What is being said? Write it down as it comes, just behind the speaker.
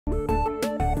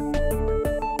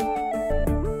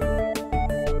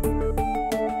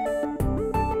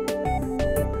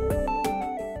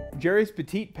Jerry's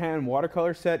Petite Pan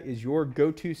watercolor set is your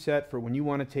go-to set for when you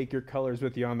want to take your colors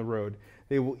with you on the road.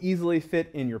 They will easily fit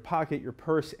in your pocket, your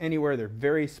purse, anywhere. They're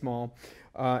very small.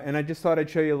 And I just thought I'd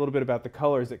show you a little bit about the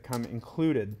colors that come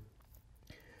included.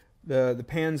 The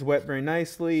pan's wet very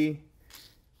nicely,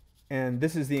 and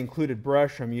this is the included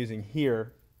brush I'm using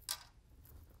here.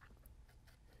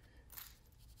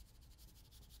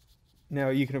 Now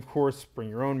you can of course bring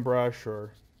your own brush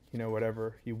or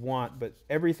whatever you want, but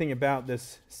everything about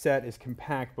this set is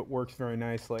compact but works very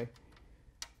nicely.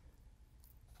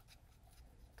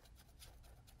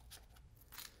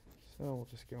 So we'll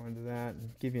just go into that and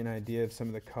give you an idea of some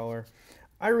of the color.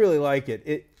 I really like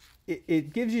it.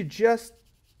 It gives you just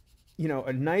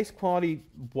a nice quality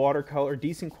watercolor,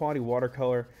 decent quality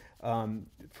watercolor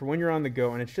for when you're on the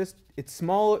go, and it's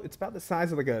small. It's about the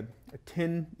size of like a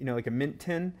tin, like a mint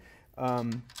tin.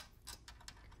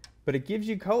 But it gives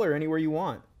you color anywhere you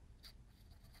want.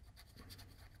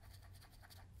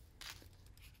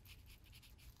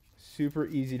 Super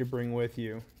easy to bring with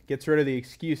you. Gets rid of the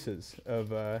excuses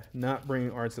of not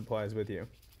bringing art supplies with you.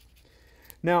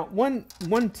 Now, one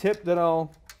tip that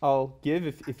I'll give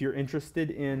if you're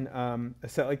interested in a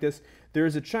set like this,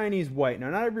 there's a Chinese white. Now,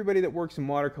 not everybody that works in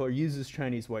watercolor uses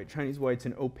Chinese white. Chinese white's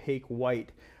an opaque white.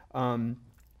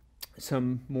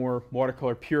 Some more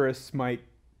watercolor purists might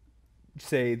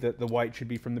say that the white should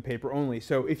be from the paper only.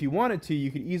 So if you wanted to,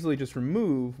 you could easily just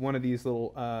remove one of these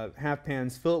little half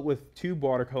pans, fill it with tube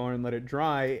watercolor and let it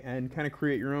dry and kind of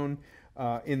create your own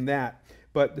in that.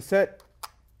 But the set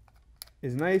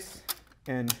is nice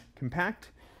and compact,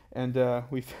 and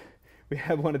we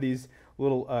have one of these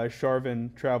little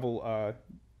Charvin travel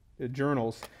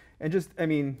journals, and just, I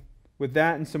mean, with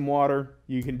that and some water,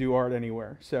 you can do art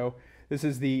anywhere. So this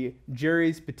is the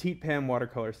Jerry's Petite Pan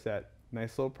watercolor set.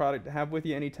 Nice little product to have with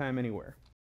you anytime, anywhere.